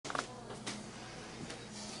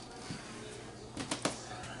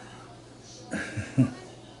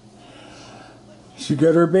She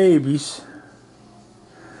got her babies.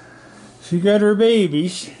 She got her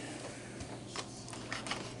babies.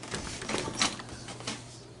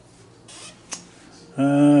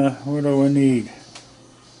 What do I need?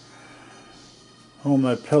 Oh,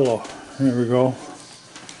 my pillow. There we go.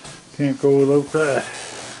 Can't go without that.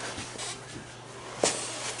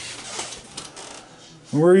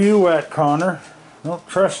 Where are you at, Connor? Don't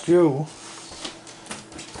trust you.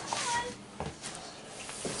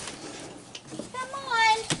 Come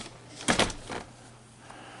on.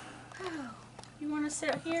 Oh, you want to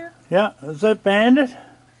sit here? Yeah, is that Bandit?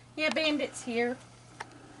 Yeah, Bandit's here.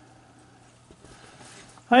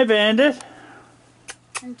 Hi, Bandit.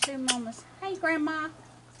 And two mamas. Hey, Grandma.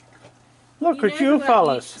 Look at you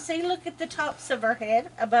fellas. See, look at the tops of her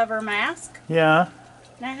head above her mask. Yeah.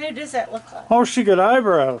 Now, who does that look like? Oh, she got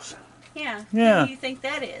eyebrows. Yeah. Yeah. Who do you think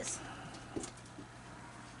that is?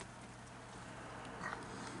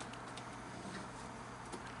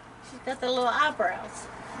 She's got the little eyebrows.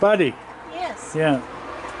 Buddy. Yes. Yeah.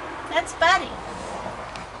 That's Buddy.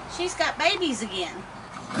 She's got babies again.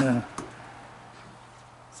 Yeah.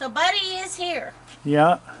 So Buddy is here.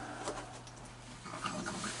 Yeah.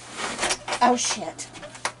 Oh, shit.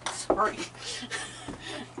 Sorry.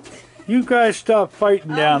 You guys stop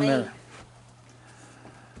fighting down man. there.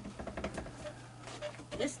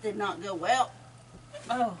 This did not go well.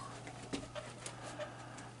 Oh.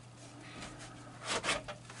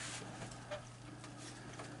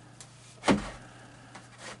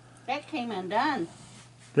 That came undone.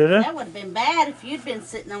 Did it? That would have been bad if you'd been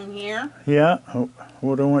sitting on here. Yeah.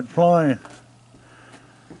 Would have went flying.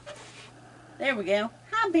 There we go.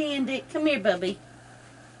 Hi, Bandit. Come here, Bubby.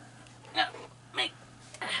 Oh, me.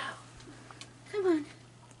 Ow. Come on.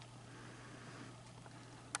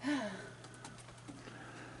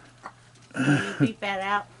 Can you beat that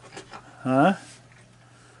out? Huh?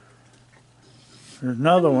 There's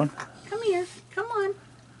another one. Come here. Come on.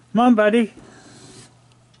 Come on, buddy.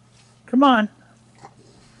 Come on.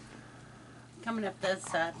 Coming up the other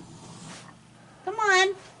side. Come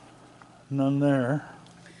on. None there.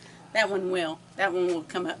 That one will. That one will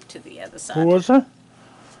come up to the other side. Who was it?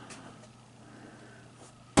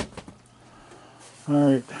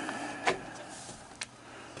 Alright.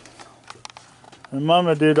 And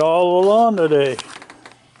Mama did all the lawn today.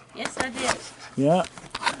 Yes, I did. Yeah.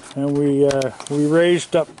 And we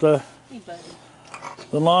raised up the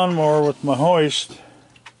lawnmower with my hoist.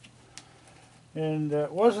 And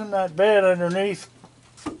it wasn't that bad underneath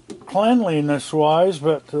cleanliness wise,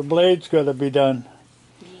 but the blade's got to be done.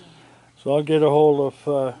 Yeah. So I'll get a hold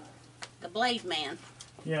of the blade man.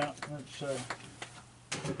 yeah, that's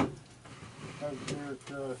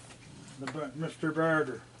Mr.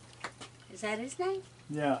 Barter. Is that his name?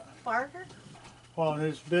 Yeah. Barter? Well,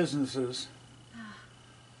 his businesses.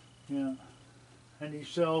 Yeah. And he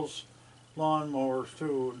sells lawnmowers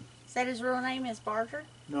too. Is that his real name is Barter?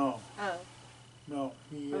 No. Oh. No.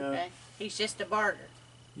 He Okay. He's just a barter.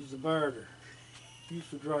 he's a barter. He used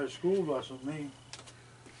to drive a school bus with me.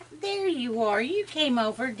 There you are. You came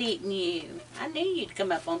over, didn't you? I knew you'd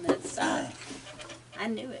come up on the other side. I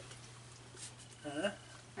knew it. Huh?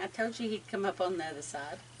 I told you he'd come up on the other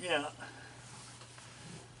side. Yeah.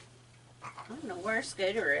 I don't know where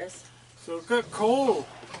Scooter is. So it got cold.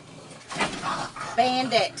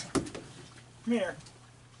 Bandit. Come here.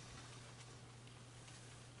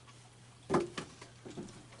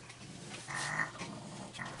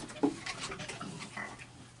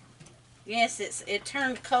 Yes, it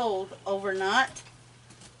turned cold overnight.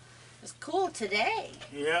 It's cool today.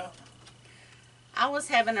 Yeah. I was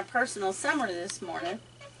having a personal summer this morning.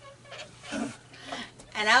 And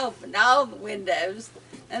I opened all the windows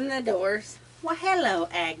and the doors. Well, hello,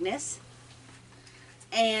 Agnes.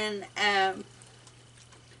 And I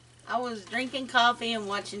was drinking coffee and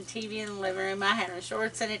watching TV in the living room. I had on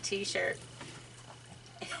shorts and a t-shirt.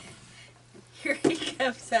 Here he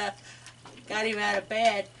comes up. Got him out of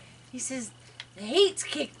bed. He says, the heat's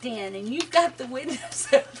kicked in and you've got the windows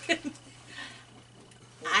open.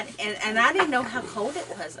 And I didn't know how cold it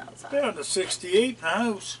was outside. Down to 68 in the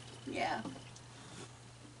house. Yeah.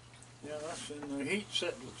 Yeah, that's in the heat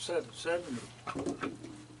set at 70.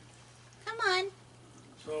 Come on.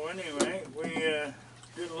 So anyway, we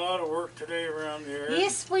did a lot of work today around the area.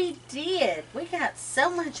 Yes, we did. We got so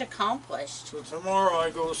much accomplished. So tomorrow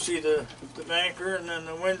I go see the banker and then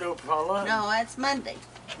the window fella. No, that's Monday.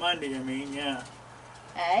 Monday, I mean, yeah.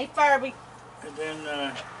 Hey, Firby. And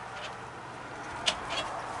then,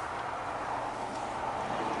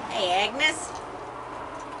 Hey, Agnes.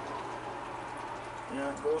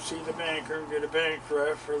 yeah, go see the banker and get a bank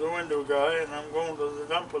draft for the window guy, and I'm going to the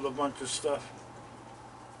dump with a bunch of stuff.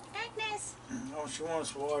 Agnes. Oh, she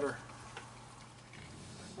wants water.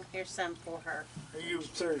 Well, here's some for her. Are you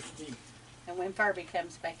thirsty? And when Firby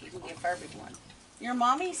comes back, you can give Firby one. Your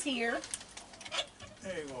mommy's here.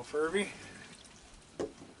 There you go, Firby. Come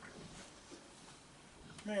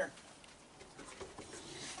here.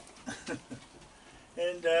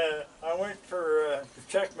 And I went to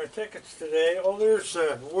check my tickets today. Oh, there's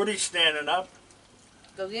Woody standing up.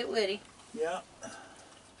 Go get Woody. Yeah.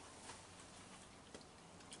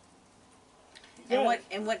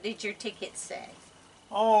 And what did your ticket say?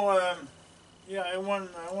 Oh, yeah, I won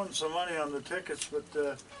some money on the tickets, but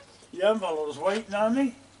the young fellow was waiting on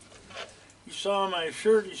me. He saw my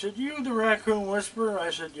shirt. He said, "You the Raccoon Whisperer?" I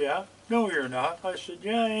said, "Yeah." "No, you're not." I said,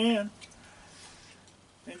 "Yeah, I am."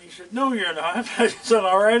 And he said, "No, you're not." I said,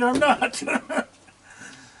 "All right, I'm not." And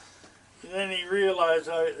then he realized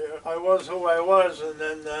I was who I was, and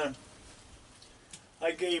then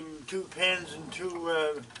I gave him 2 pens and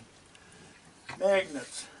 2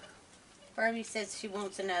 magnets. Firby says she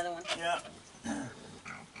wants another one. Yeah.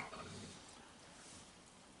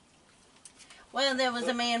 Well, there was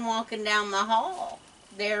a man walking down the hall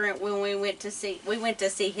there when we went to see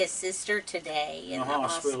his sister today in the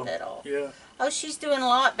hospital. Yeah. Oh, she's doing a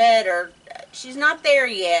lot better. She's not there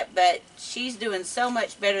yet, but she's doing so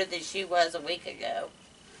much better than she was a week ago.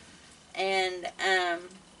 And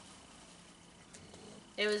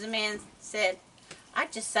there was a man said, "I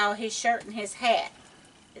just saw his shirt and his hat.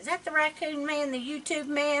 Is that the Raccoon Man, the YouTube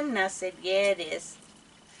man?" And I said, "Yeah, it is."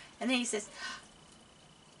 And he says,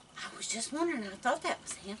 "I was just wondering, I thought that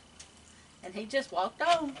was him." And he just walked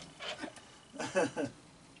on.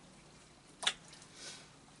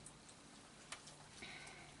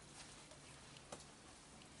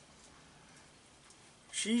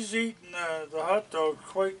 She's eating the hot dog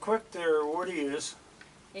quite quick there, Woody is.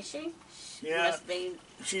 Is she? Yeah. Must be.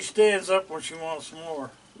 She stands up when she wants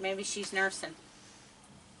more. Maybe she's nursing.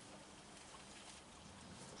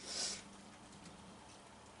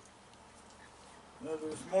 Now,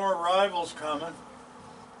 there's more arrivals coming.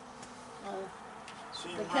 Oh, See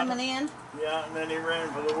they're him coming running? in? Yeah, and then he ran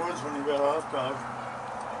for the woods when he got a hot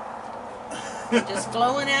dog. Just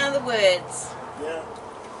flowing out of the woods. Yeah.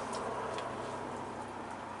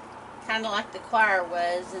 Kind of like the choir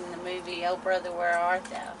was in the movie Oh Brother, Where Art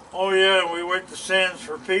Thou? Oh yeah, we went to Sam's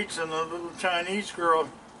for pizza, and the little Chinese girl,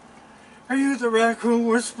 "Are you the Raccoon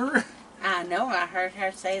Whisperer?" I know, I heard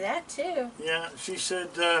her say that too. Yeah, she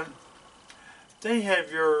said, "They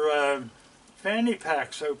have your fanny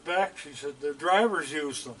packs out back." She said, "The drivers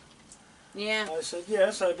use them." Yeah. I said,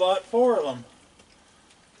 "Yes, I bought 4 of them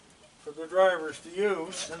for the drivers to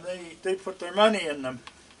use, and they put their money in them."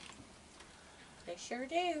 They sure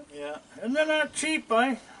do. Yeah, and they're not cheap.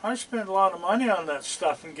 I spend a lot of money on that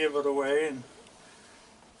stuff and give it away.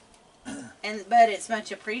 But it's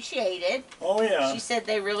much appreciated. Oh yeah. She said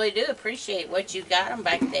they really do appreciate what you got them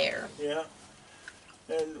back there. Yeah.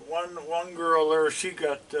 And one girl there, she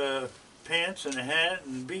got pants and a hat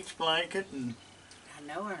and beach blanket, and I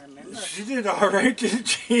know, I remember. she did all right, didn't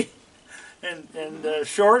she? And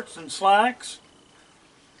shorts and slacks.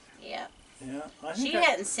 Yeah. Yeah. She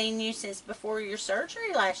hadn't seen you since before your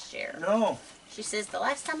surgery last year. No. She says, "The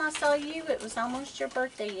last time I saw you, it was almost your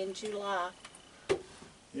birthday in July.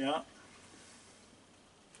 Yeah.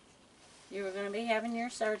 You were going to be having your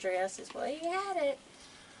surgery." I says, "Well, you had it."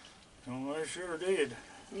 Oh, I sure did.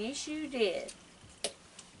 Yes, you did.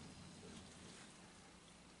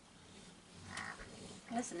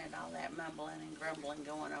 Listen to all that mumbling and grumbling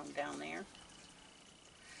going on down there.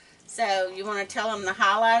 So, you want to tell them the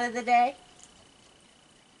highlight of the day?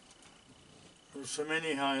 There's so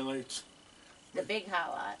many highlights. The big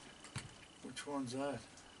highlight. Which one's that?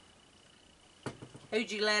 Who'd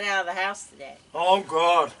you let out of the house today? Oh,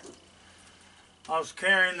 God. I was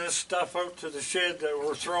carrying this stuff out to the shed that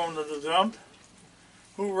were thrown to the dump.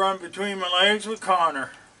 Who run between my legs with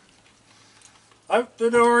Connor? Out the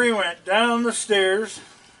door he went, down the stairs.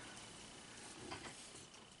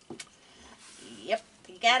 Yep,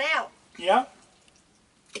 he got out. Yep.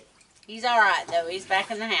 He's alright, though. He's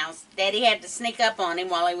back in the house. Daddy had to sneak up on him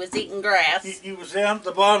while he was eating grass. He was down at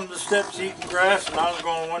the bottom of the steps eating grass, and I was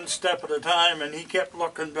going 1 step at a time, and he kept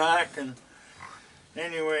looking back. And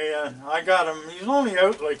anyway, I got him. He's only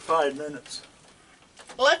out like 5 minutes.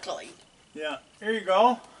 Luckily. Yeah. Here you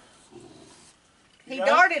go. He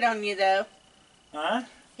darted on you, though. Huh?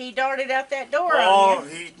 He darted out that door on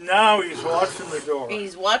you. Now he's watching the door.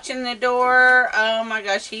 He's watching the door. Oh my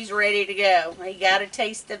gosh, he's ready to go. He got a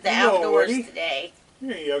taste of the outdoors today.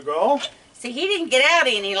 Here you go. See, he didn't get out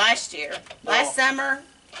any last year. No. Last summer,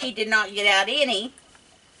 he did not get out any.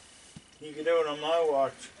 He got out on my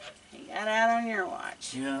watch. He got out on your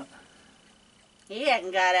watch. Yeah. He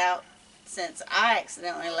hadn't got out since I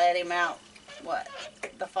accidentally let him out, what,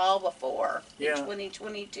 the fall before, in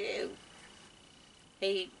 2022.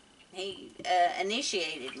 He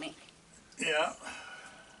initiated me. Yeah.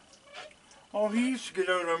 Oh, he used to get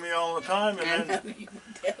out on me all the time, and I then know you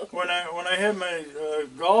do. when I had my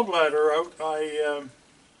gallbladder out,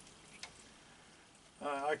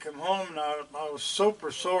 I come home and I was super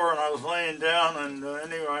sore and I was laying down, and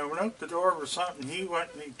anyway I went out the door for something. He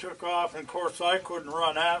went and he took off, and of course I couldn't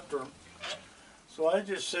run after him. So I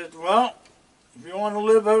just said, well, if you want to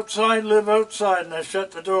live outside, and I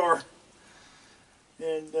shut the door.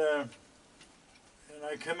 And I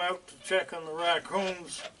come out to check on the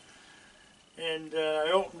raccoons, and I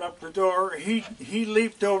opened up the door. He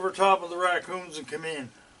leaped over top of the raccoons and came in.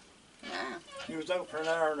 Wow. He was out for an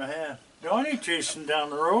hour and a half. Donnie chased him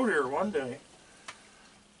down the road here one day.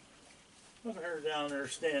 Look at her down there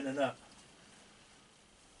standing up.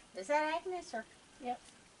 Is that Agnes or? Yep.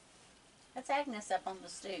 That's Agnes up on the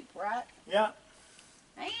stoop, right? Yeah.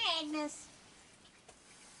 Hey, Agnes.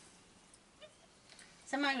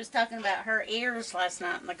 Somebody was talking about her ears last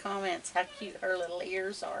night in the comments, how cute her little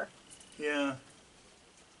ears are. Yeah.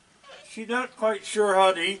 She's not quite sure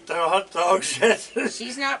how to eat the hot dogs yet.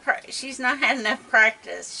 She's not had enough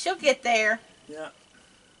practice. She'll get there. Yeah.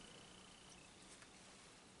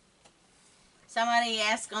 Somebody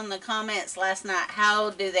asked on the comments last night, how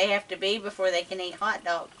old do they have to be before they can eat hot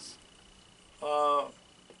dogs? Now,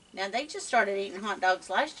 they just started eating hot dogs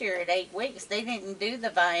last year at 8 weeks. They didn't do the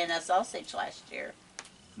Vienna sausage last year.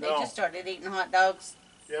 They just started eating hot dogs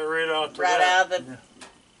right out of the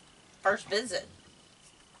first visit.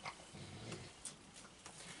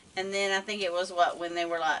 And then I think it was, what, when they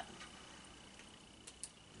were like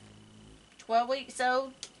 12 weeks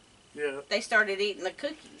old? Yeah. They started eating the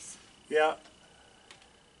cookies. Yeah.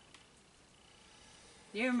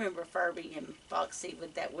 You remember Firby and Foxy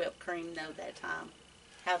with that whipped cream, though, that time?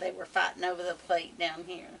 How they were fighting over the plate down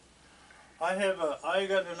here. I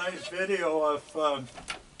got a nice video of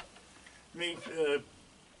me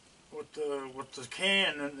with the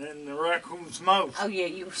can in the raccoon's mouth. Oh yeah,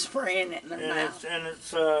 you were spraying it in their mouth.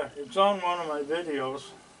 It's on one of my videos.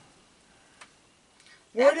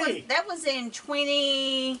 That was in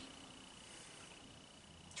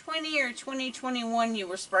 2020 or 2021. You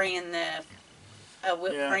were spraying the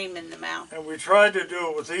whipped cream in the mouth. And we tried to do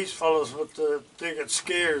it with these fellows, but they get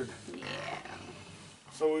scared. Yeah.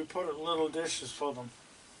 So we put it in little dishes for them.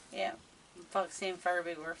 Yeah. Foxy and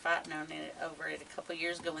Firby were fighting over it a couple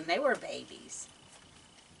years ago when they were babies.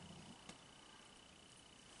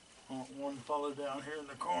 Oh, one fellow down here in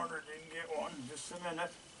the corner didn't get one. Just a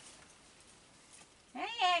minute. Hey,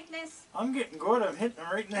 Agnes. I'm getting good. I'm hitting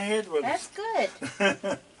them right in the head with it. That's good.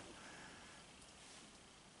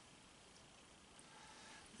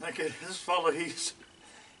 Look at this fellow. He's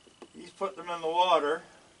putting them in the water.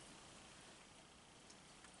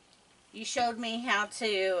 You showed me how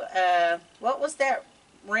to, what was that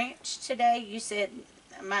wrench today? You said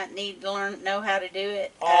I might need to know how to do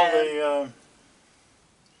it.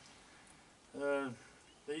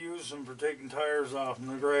 They use them for taking tires off in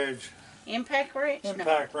the garage. Impact wrench?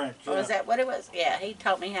 Impact wrench, yeah. Oh, is that what it was? Yeah, he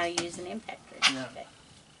taught me how to use an impact wrench today.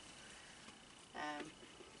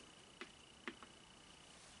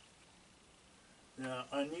 Yeah,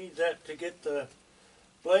 I need that to get the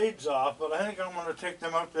blades off, but I think I'm going to take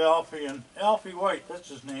them up to Alfie White, that's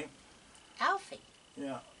his name. Alfie?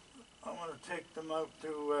 Yeah, I'm going to take them out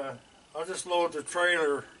to, I'll just load the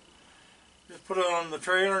trailer, just put it on the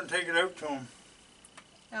trailer and take it out to him.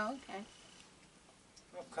 Oh, okay.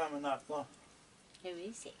 I'm coming up, look. Who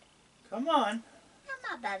is it? Come on. Come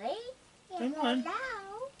on, buddy. Come on.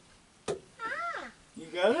 Hello. Ah. You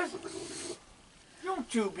got it?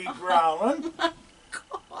 Don't you be growling.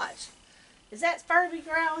 Gosh. Is that Firby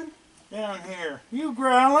growling? Down here. You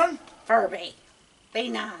growling? Firby, be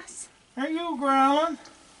nice. Are you growling?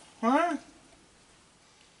 Huh?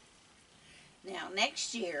 Now,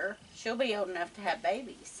 next year, she'll be old enough to have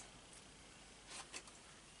babies.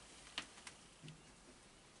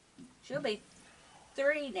 She'll be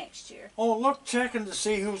 3 next year. Oh, look, checking to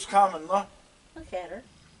see who's coming, look. Look at her.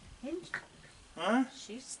 Huh?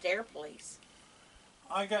 She's stair police.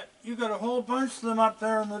 You got a whole bunch of them up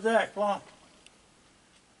there on the deck, look.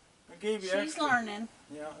 I gave you extras. She's learning.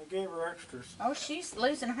 Yeah, I gave her extras. Oh, she's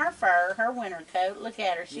losing her fur, her winter coat. Look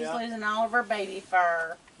at her. She's losing all of her baby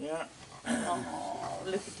fur. Yeah. Oh,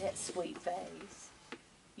 look at that sweet face.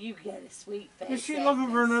 You got a sweet face. Is she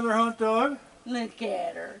looking for another hot dog? Look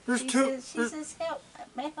at her. There's two. She says, help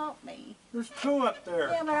me. There's 2 up there.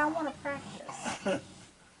 Yeah, but I want to practice.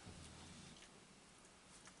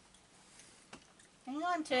 Hang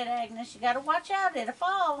on to it, Agnes. You gotta watch out. It'll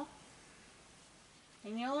fall.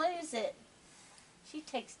 And you'll lose it. She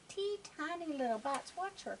takes tiny little bites.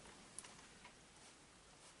 Watch her.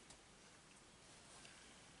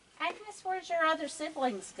 Agnes, where's your other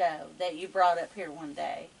siblings go that you brought up here one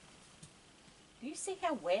day? Do you see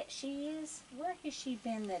how wet she is? Where has she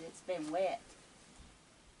been that it's been wet?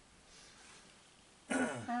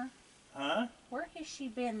 Huh? Huh? Where has she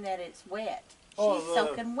been that it's wet? She's Oh,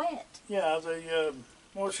 soaking wet. Yeah,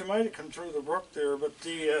 well, she might have come through the brook there, but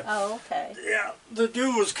Oh, okay. yeah, the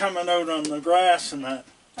dew was coming out on the grass and that.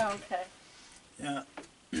 Okay. Yeah.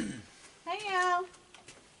 Hey, Al.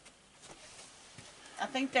 I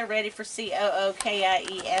think they're ready for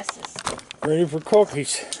COOKIES's. Ready for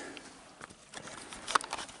cookies.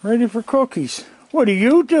 Ready for cookies. What are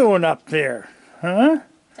you doing up there? Huh?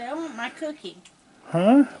 I want my cookie.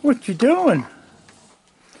 Huh? What you doing?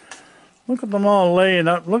 Look at them all laying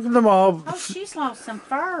up. Look at them all. Oh, she's lost some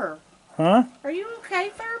fur. Huh? Are you okay,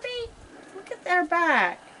 Firby? Look at their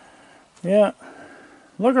back. Yeah.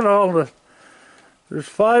 Look at all the... There's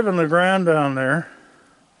 5 on the ground down there.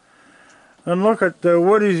 And look at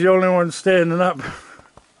Woody's the only one standing up.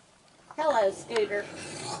 Hello, Scooter.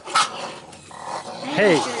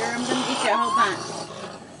 Hey. Scooter, I'm going to get you a whole bunch.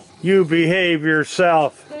 You behave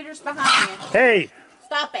yourself. Scooter's behind you. Hey.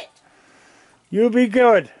 Stop it. You be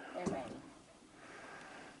good. There, baby.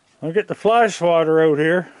 I'll get the flash water out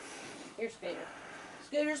here. Here, Scooter.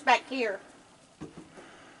 Scooter's back here.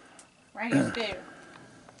 Right here, Scooter.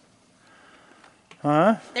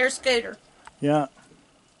 Huh? There's Scooter. Yeah.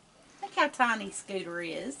 Look how tiny Scooter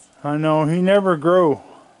is. I know. He never grew.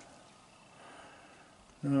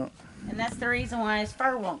 No. And that's the reason why his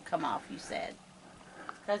fur won't come off, you said.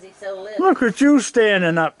 Because he's so little. Look at you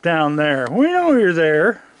standing up down there. We know you're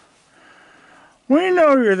there. We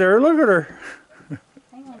know you're there. Look at her.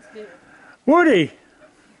 Hang on, Scooter. Woody.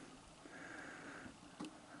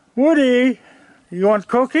 Woody. You want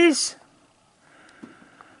cookies?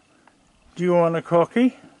 Do you want a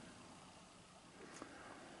cookie?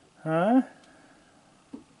 Huh?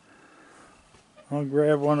 I'll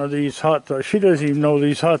grab one of these hot dogs. She doesn't even know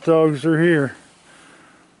these hot dogs are here.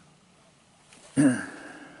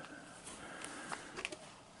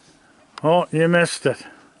 Oh, you missed it.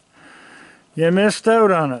 You missed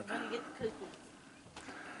out on it. I'm going to get the cookie.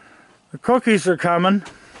 The cookies are coming.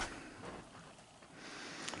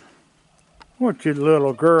 What you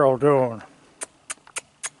little girl doing?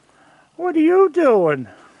 What are you doing?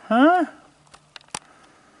 Huh?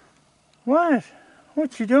 What?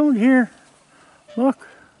 What you doing here? Look.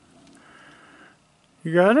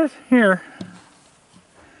 You got it? Here.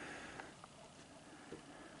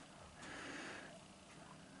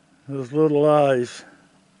 Those little eyes.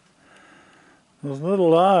 Those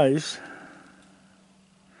little eyes.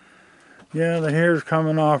 Yeah, the hair's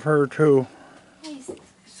coming off her too. Hey,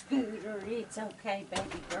 Scooter, it's okay,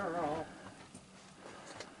 baby girl.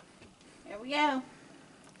 There we go.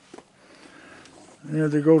 Yeah,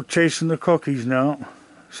 they go chasing the cookies now.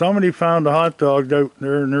 Somebody found a hot dog out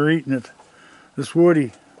there and they're eating it. It's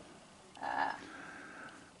Woody.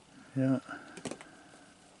 Yeah.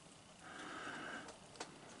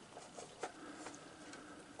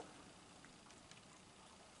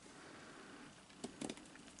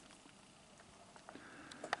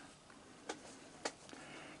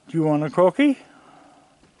 Do you want a cookie?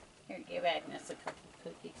 Here, give Agnes a couple of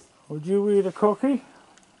cookies. Would you eat a cookie?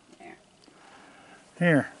 There.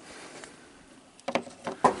 Here.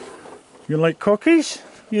 You like cookies?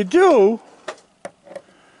 You do?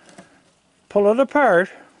 Pull it apart.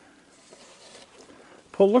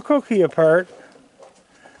 Pull the cookie apart.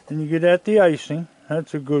 And you get at the icing.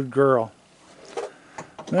 That's a good girl.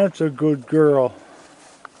 That's a good girl.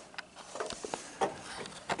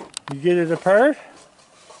 You get it apart?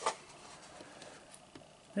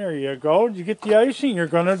 There you go. Did you get the icing? You're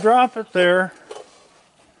going to drop it there.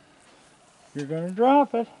 You're going to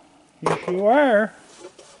drop it. Yes, you are.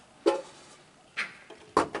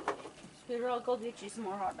 Scooter, I'll go get you some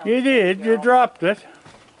more hot dogs. You did. You dropped it.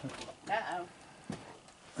 Uh-oh.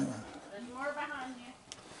 There's more behind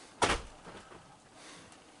you.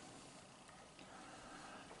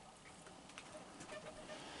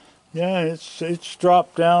 Yeah, it's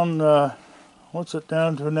dropped down. What's it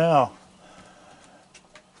down to now?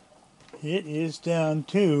 It is down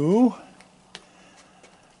to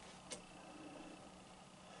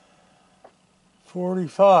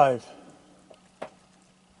 45.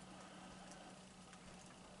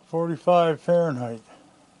 45 Fahrenheit.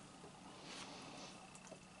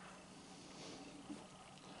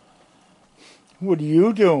 What are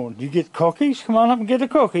you doing? Do you get cookies? Come on up and get a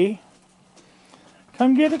cookie.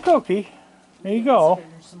 Come get a cookie. There you go.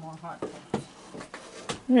 There's some more hot dogs.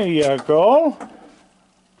 There you go.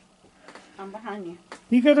 I'm behind you.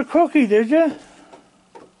 You got a cookie, did you?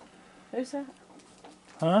 Who's that?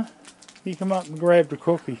 Huh? He come up and grabbed the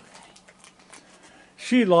cookie.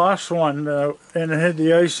 She lost one and it had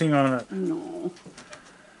the icing on it. No.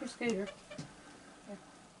 Here's Scooter.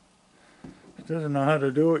 She doesn't know how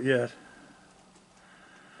to do it yet.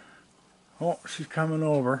 Oh, she's coming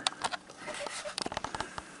over.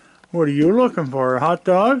 What are you looking for? A hot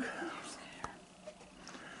dog?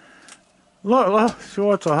 Look, look, she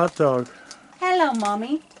wants a hot dog. Hello,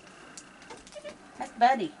 Mommy. That's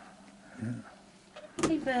Buddy. Yeah.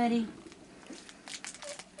 Hey, Buddy.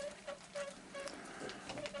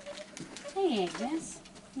 Hey, Agnes.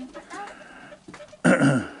 There you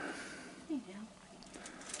go.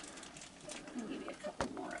 I'll give you a couple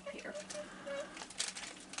more up here.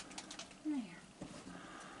 There.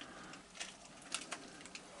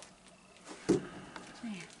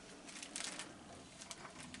 There.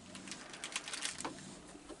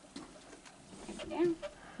 Down.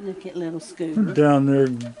 Look at little Scooter. Down there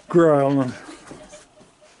growling.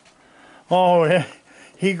 Oh, yeah.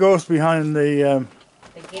 He goes behind the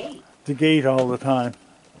gate. The gate all the time.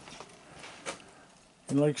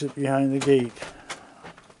 He likes it behind the gate.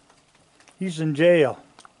 He's in jail.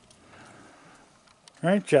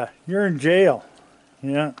 Aren't ya? You're in jail.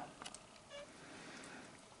 Yeah.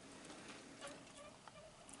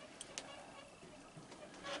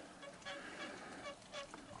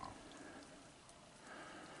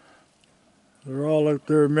 They're all out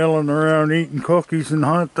there milling around eating cookies and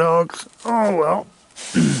hot dogs. Oh well.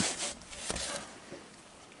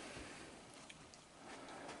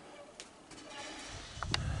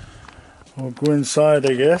 We'll go inside,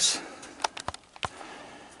 I guess.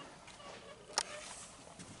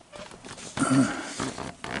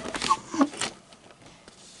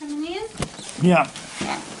 Coming in? Yeah.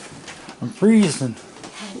 I'm freezing.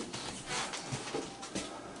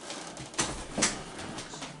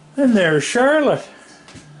 And there's Charlotte.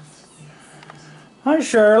 Hi,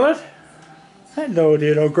 Charlotte. Hello,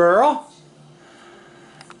 little girl.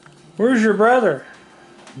 Where's your brother?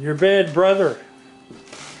 Your bad brother.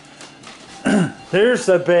 There's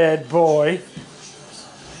the bad boy.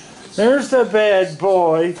 There's the bad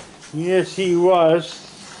boy. Yes, he was.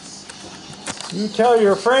 You tell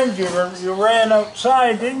your friend you ran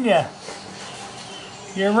outside, didn't you?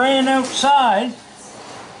 You ran outside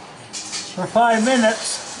for 5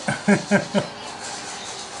 minutes.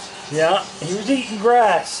 Yeah, he was eating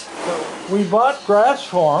grass. We bought grass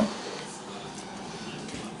for him.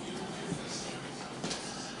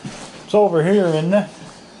 It's over here, isn't it?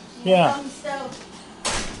 Yeah.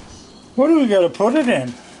 What do we got to put it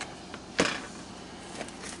in?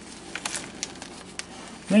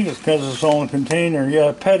 I think it's because it's own container.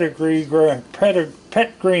 Yeah, pet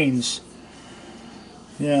greens.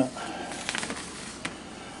 Yeah.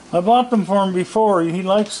 I bought them for him before. He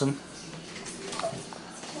likes them.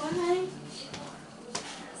 Why?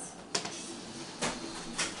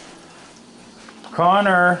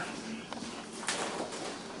 Connor.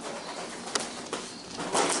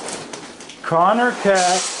 Connor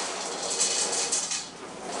cat.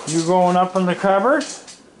 You going up in the cupboard?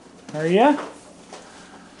 Are ya?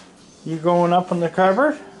 You going up in the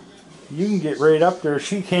cupboard? You can get right up there.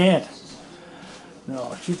 She can't.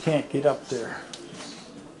 No, she can't get up there.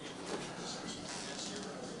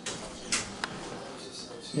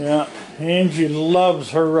 Yeah, Angie loves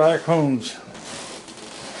her raccoons.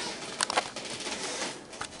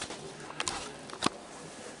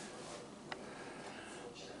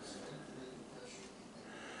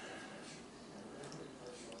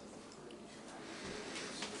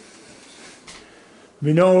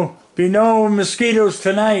 Be no mosquitoes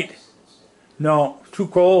tonight. No, too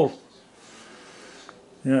cold.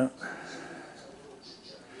 Yeah.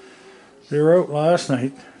 They were out last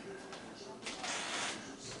night.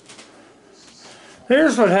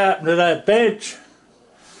 Here's what happened to that bench.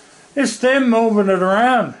 It's them moving it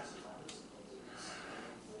around.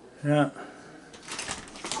 Yeah.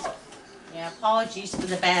 Yeah, apologies for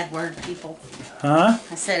the bad word, people. Huh?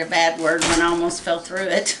 I said a bad word when I almost fell through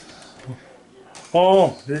it.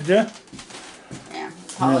 Oh, did you? Yeah,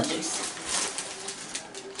 apologies.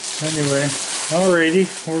 Anyway,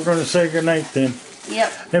 alrighty, we're going to say goodnight then.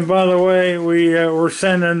 Yep. And by the way, we're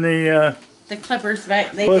sending the clippers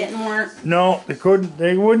back. They didn't work. No, they couldn't.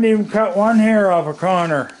 They wouldn't even cut one hair off of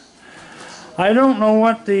Connor. I don't know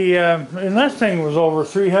what the and that thing was over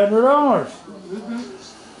 $300.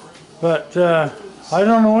 But I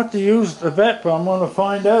don't know what to use the vet, but I'm going to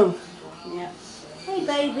find out. Yeah. Hey,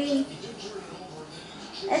 baby.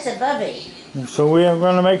 That's a bubby. So we are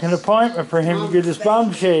going to make an appointment for him to get his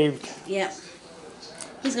bum shaved. Yep.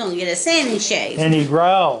 He's going to get a sandy shave. And he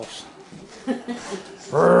growls.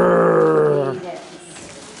 Brrr.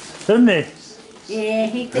 Doesn't he? Yeah,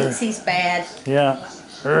 he thinks he's bad. Yeah.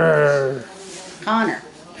 Brrr. Connor.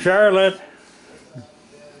 Charlotte.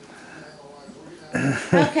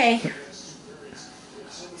 Okay.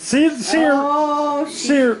 See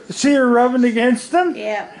her rubbing against him?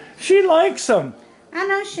 Yeah. She likes him. I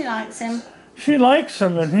know she likes him. She likes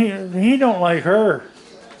him, and he don't like her.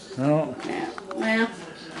 No. Yeah. Well.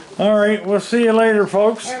 All right. We'll see you later,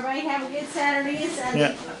 folks. Everybody have a good Saturday and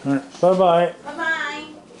Sunday. Yeah. Bye-bye.